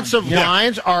defensive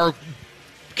lines are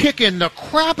kicking the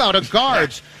crap out of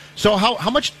guards. So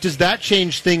how much does that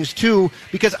change things too?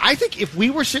 Because I think if we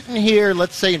were sitting here,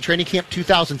 let's say in training camp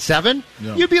 2007,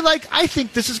 you'd be like, I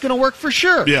think this is going to work for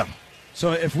sure. Yeah.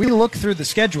 So if we look through the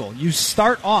schedule, you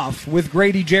start off with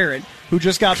Grady Jarrett, who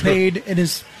just got paid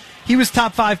he was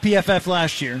top 5 PFF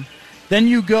last year. Then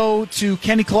you go to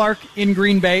Kenny Clark in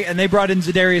Green Bay, and they brought in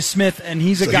Zadarius Smith, and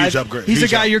he's a guy. He's a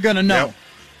guy you're going to know. Yep.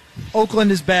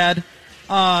 Oakland is bad.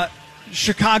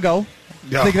 Chicago,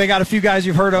 I think they got a few guys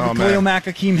you've heard of: Khalil Mack,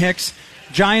 Akeem Hicks.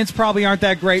 Giants probably aren't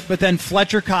that great, but then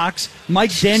Fletcher Cox,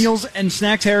 Mike Daniels, and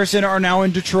Snacks Harrison are now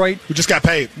in Detroit. Who just got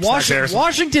paid.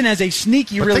 Washington has a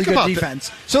sneaky, really good defense.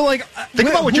 So, think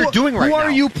about what you're doing right now. Who are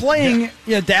you playing?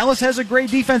 Yeah, Dallas has a great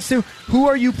defense, too. Who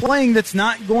are you playing that's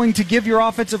not going to give your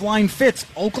offensive line fits?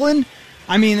 Oakland?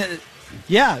 I mean,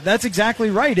 yeah, that's exactly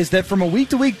right, is that from a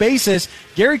week-to-week basis,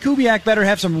 Gary Kubiak better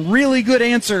have some really good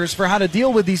answers for how to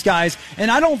deal with these guys.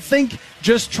 And I don't think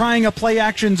just trying a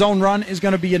play-action zone run is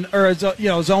going to be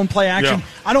zone play-action. Yeah.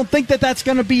 I don't think that's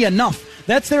going to be enough.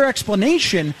 That's their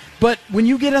explanation. But when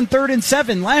you get on 3rd and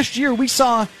 7, last year we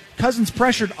saw Cousins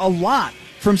pressured a lot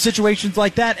from situations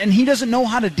like that, and he doesn't know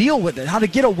how to deal with it, how to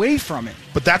get away from it.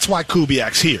 But that's why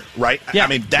Kubiak's here, right? Yeah. I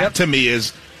mean, that to me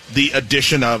is the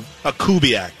addition of a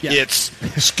Kubiak. Yeah. It's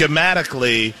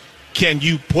schematically, can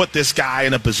you put this guy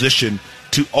in a position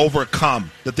to overcome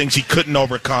the things he couldn't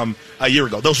overcome a year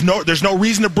ago? There's no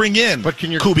reason to bring in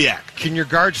Kubiak. Can your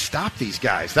guards stop these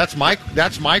guys? That's my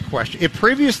question. It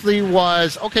previously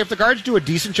was, okay, if the guards do a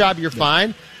decent job, you're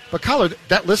fine. But Collar,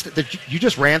 that list that you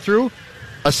just ran through,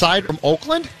 aside from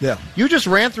Oakland, you just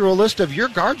ran through a list of your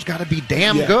guards got to be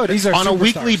damn good on a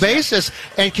weekly basis.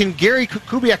 And can Gary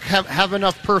Kubiak have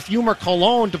enough perfume or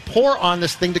cologne to pour on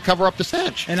this thing to cover up the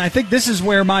stench? And I think this is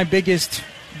where my biggest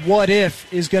what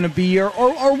if is going to be,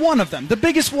 or one of them. The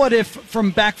biggest what if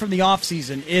from the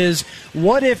offseason is,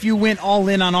 what if you went all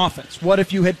in on offense? What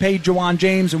if you had paid Juwan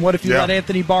James, and what if you let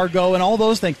Anthony Barr go, and all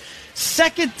those things?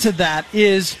 Second to that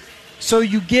is, so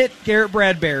you get Garrett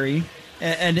Bradbury,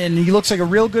 and he looks like a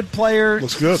real good player.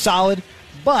 Looks good. Solid.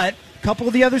 But a couple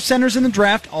of the other centers in the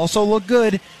draft also look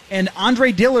good. And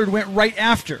Andre Dillard went right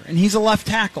after, and he's a left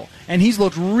tackle. And he's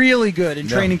looked really good in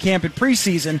training camp and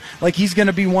preseason, like he's going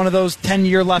to be one of those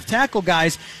 10-year left tackle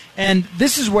guys. And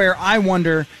this is where I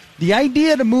wonder, the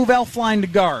idea to move Elflein to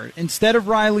guard instead of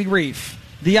Riley Reiff,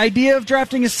 the idea of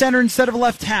drafting a center instead of a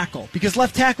left tackle, because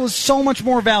left tackle is so much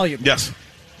more valuable. Yes.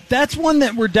 That's one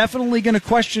that we're definitely going to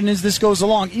question as this goes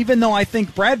along, even though I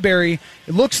think Bradbury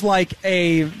looks like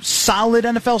a solid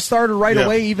NFL starter right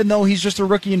away, even though he's just a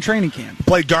rookie in training camp.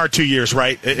 Played guard 2 years,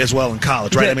 right, as well in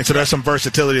college, right? I mean, so there's some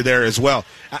versatility there as well.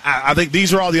 I think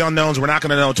these are all the unknowns. We're not going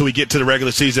to know until we get to the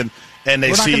regular season and We're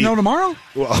not going to know tomorrow?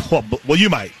 Well, you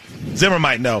might. Zimmer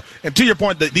might know. And to your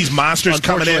point, that these monsters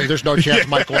coming in. There's no chance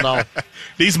Michael will know.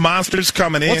 These monsters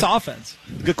coming in. What's offense?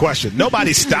 Good question.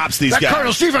 Nobody stops these guys.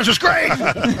 Cardinals defense is great.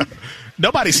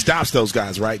 Nobody stops those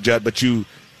guys, right, Judd? But you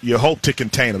hope to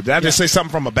contain them. Did I just say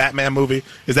something from a Batman movie?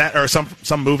 Is that or some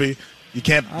movie? You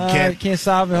can't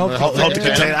stop and hope to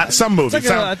contain some movie.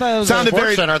 Like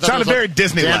sounded very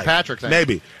Disney-like. Dan Patrick thing.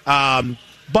 Maybe.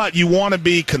 But you want to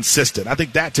be consistent. I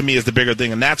think that to me is the bigger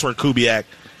thing, and that's where Kubiak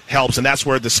helps, and that's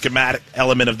where the schematic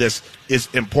element of this is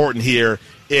important here.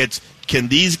 It's, can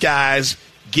these guys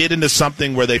get into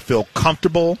something where they feel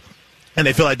comfortable and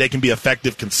they feel like they can be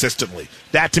effective consistently?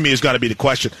 That to me is going to be the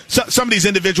question. So, some of these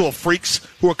individual freaks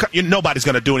who are nobody's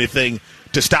going to do anything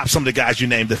to stop some of the guys you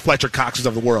named, the Fletcher Coxes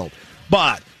of the world.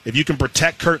 But if you can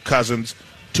protect Kirk Cousins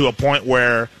to a point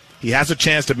where he has a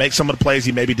chance to make some of the plays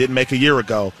he maybe didn't make a year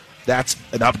ago, that's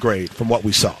an upgrade from what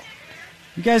we saw.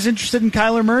 You guys interested in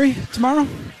Kyler Murray tomorrow?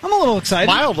 I'm a little excited.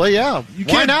 Mildly, yeah.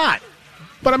 Why not?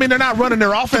 But, I mean, they're not running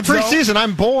their offense, the preseason,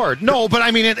 I'm bored. No, but, I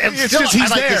mean, it's still, just he's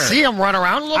I'd like there. to see him run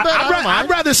around a little bit. I'd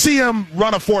rather see him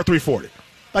run a 4.340.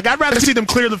 Like, I'd rather see them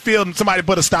clear the field and somebody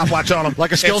put a stopwatch on him.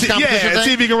 Like a skills competition and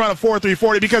see if he can run a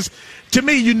 4.340. Because, to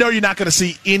me, you're not going to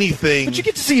see anything. But you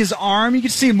get to see his arm. You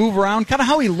get to see him move around. Kind of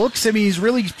how he looks. I mean, he's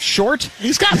really short.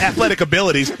 He's got athletic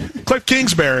abilities. Cliff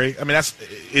Kingsbury, I mean,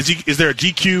 is there a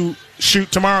GQ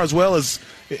shoot tomorrow as well?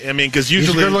 Because usually. He's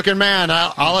a good-looking man.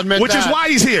 I'll admit which that. Which is why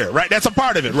he's here, right? That's a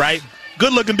part of it, right?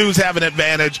 Good-looking dudes have an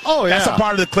advantage. Oh, yeah. That's a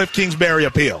part of the Cliff Kingsbury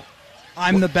appeal.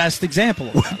 I'm the best example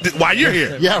of that. Why you're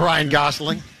here. Yeah, Ryan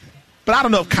Gosling. But I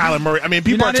don't know if Kyler Murray. I mean,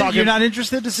 people are talking. You're not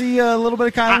interested to see a little bit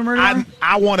of Kyler Murray?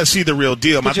 I want to see the real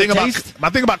deal. My thing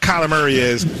about Kyler Murray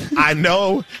is I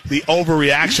know the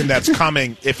overreaction that's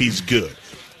coming if he's good.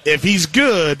 If he's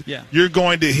good, you're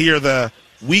going to hear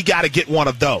we got to get one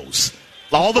of those.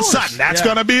 All of a sudden, that's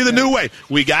going to be the new way.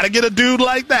 We got to get a dude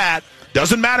like that.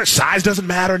 Doesn't matter. Size doesn't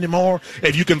matter anymore.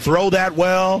 If you can throw that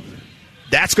well,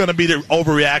 that's going to be the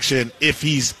overreaction if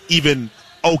he's even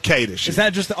okay this year. Is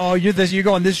that just, you're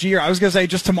going this year? I was going to say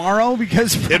just tomorrow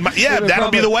because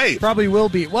that'll be the wave. Probably will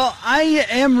be. Well, I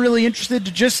am really interested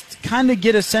to just kind of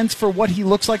get a sense for what he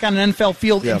looks like on an NFL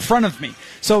field in front of me.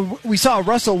 So we saw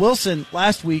Russell Wilson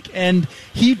last week, and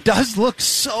he does look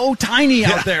so tiny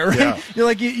out there, right?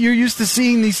 Yeah. You're used to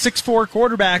seeing these 6'4"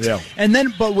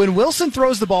 quarterbacks, but when Wilson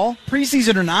throws the ball,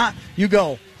 preseason or not, you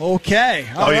go, okay,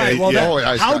 all right.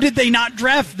 Well, how did they not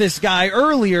draft this guy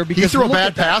earlier? Because he threw a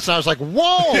bad pass, and I was like,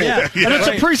 whoa! And it's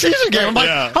a preseason game. I'm like,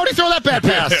 how did he throw that bad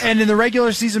pass? And in the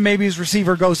regular season, maybe his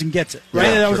receiver goes and gets it. Right?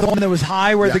 That was the one that was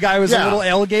high, where the guy was a little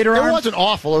alligator arm. It wasn't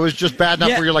awful. It was just bad enough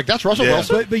where you're like, that's Russell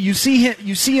Wilson. But you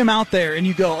see him out there, and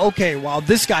you go, okay, wow,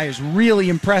 this guy is really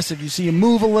impressive. You see him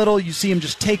move a little. You see him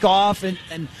just take off, and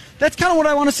that's kind of what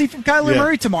I want to see from Kyler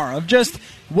Murray tomorrow. Of just,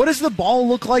 what does the ball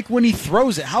look like when he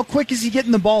throws it? How quick is he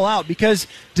getting the ball out? Because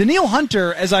Danielle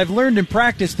Hunter, as I've learned in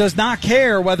practice, does not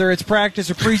care whether it's practice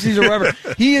or preseason or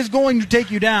whatever. He is going to take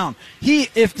you down.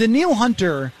 If Danielle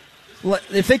Hunter,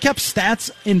 if they kept stats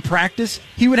in practice,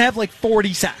 he would have like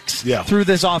 40 sacks through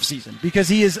this offseason because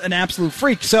he is an absolute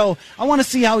freak. So I want to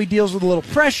see how he deals with a little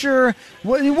pressure,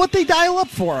 what they dial up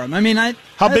for him. I mean,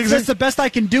 how big is he? That's the best I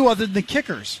can do other than the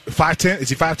kickers. 5'10"? Is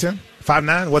he 5'10"?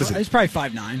 5'9"? What is it? He's probably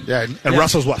 5'9". Yeah, and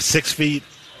Russell's what, 6 feet?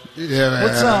 Yeah,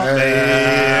 what's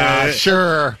up?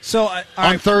 Sure. So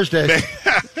on Thursday,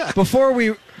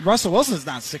 Russell Wilson's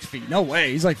not 6 feet. No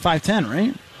way. He's like 5'10",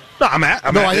 right? No, I'm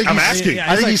asking.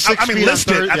 I think he's 6 feet.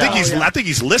 Listed. I think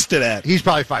he's listed at. He's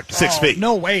probably 5'10". 6 feet.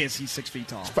 No way is he 6 feet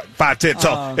tall. 5'10".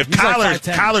 So if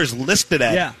Kyler's listed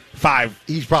at 5'10",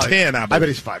 he's probably 10. I bet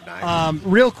he's 5'9".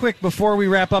 Real quick before we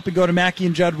wrap up and go to Mackie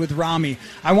and Judd with Rami,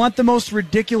 I want the most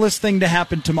ridiculous thing to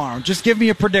happen tomorrow. Just give me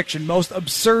a prediction. Most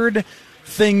absurd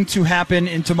thing to happen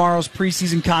in tomorrow's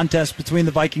preseason contest between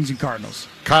the Vikings and Cardinals.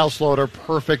 Kyle Sloter,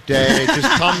 perfect day. Just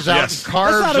comes out and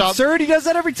carves That's not up. absurd. He does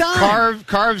that every time.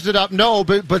 Carves it up. No,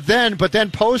 but then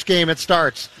post game it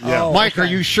starts. Yeah. Mike, are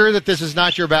you sure that this is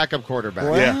not your backup quarterback?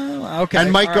 Well, okay.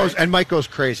 And Mike goes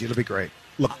crazy. It'll be great.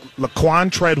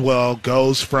 Laquan Treadwell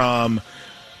goes from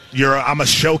I'm a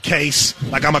showcase,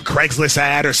 like I'm a Craigslist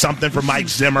ad or something for Mike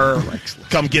Zimmer.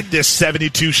 Come get this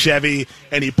 72 Chevy,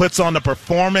 and he puts on the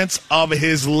performance of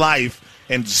his life.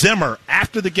 And Zimmer,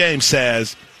 after the game,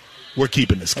 says, "We're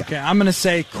keeping this guy." Okay, I'm going to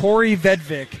say Corey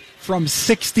Vedvik from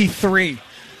 63.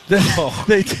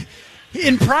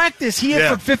 In practice, he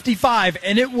hit for 55,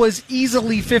 and it was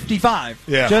easily 55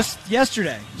 just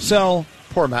yesterday. So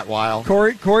poor Matt Weil.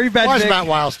 Corey Vedvik. Why is Matt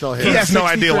Weil still here? He has no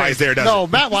idea why he's there, does he? No,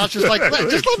 Matt Weil's just like,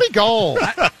 just let me go.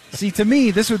 See, to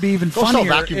me, this would be even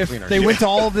funnier if they went to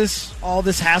all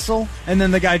this hassle, and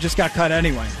then the guy just got cut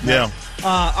anyway. Yeah.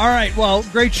 All right, well,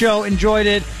 great show. Enjoyed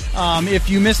it. If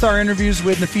you missed our interviews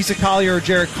with Nafisa Collier or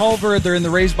Jarrett Culver, they're in the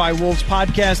Raised by Wolves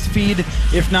podcast feed.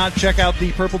 If not, check out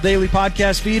the Purple Daily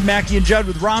podcast feed. Mackie and Judd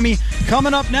with Rami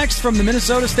coming up next from the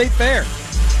Minnesota State Fair.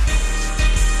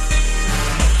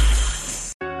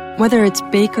 Whether it's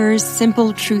Baker's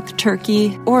Simple Truth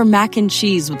Turkey or mac and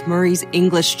cheese with Murray's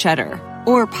English Cheddar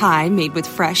or pie made with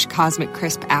fresh Cosmic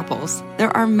Crisp apples, there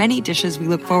are many dishes we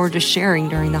look forward to sharing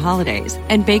during the holidays.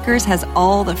 And Baker's has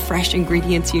all the fresh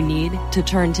ingredients you need to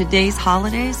turn today's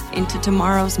holidays into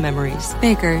tomorrow's memories.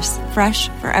 Baker's, fresh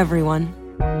for everyone.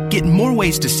 Get more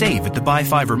ways to save at the Buy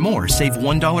 5 or More Save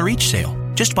 $1 each sale.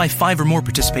 Just buy 5 or more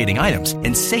participating items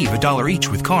and save $1 each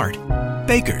with card.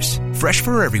 Baker's, fresh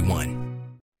for everyone.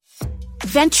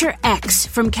 Venture X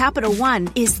from Capital One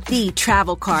is the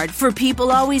travel card for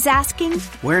people always asking,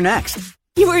 where next?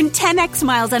 You earn 10x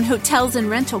miles on hotels and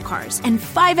rental cars, and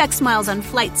 5x miles on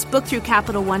flights booked through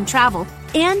Capital One Travel,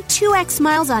 and 2x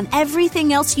miles on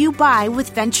everything else you buy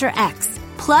with Venture X.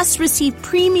 Plus, receive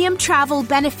premium travel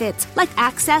benefits like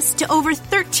access to over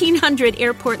 1,300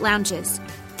 airport lounges.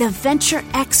 The Venture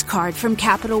X card from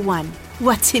Capital One.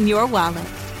 What's in your wallet?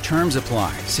 Terms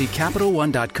apply. See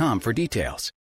CapitalOne.com for details.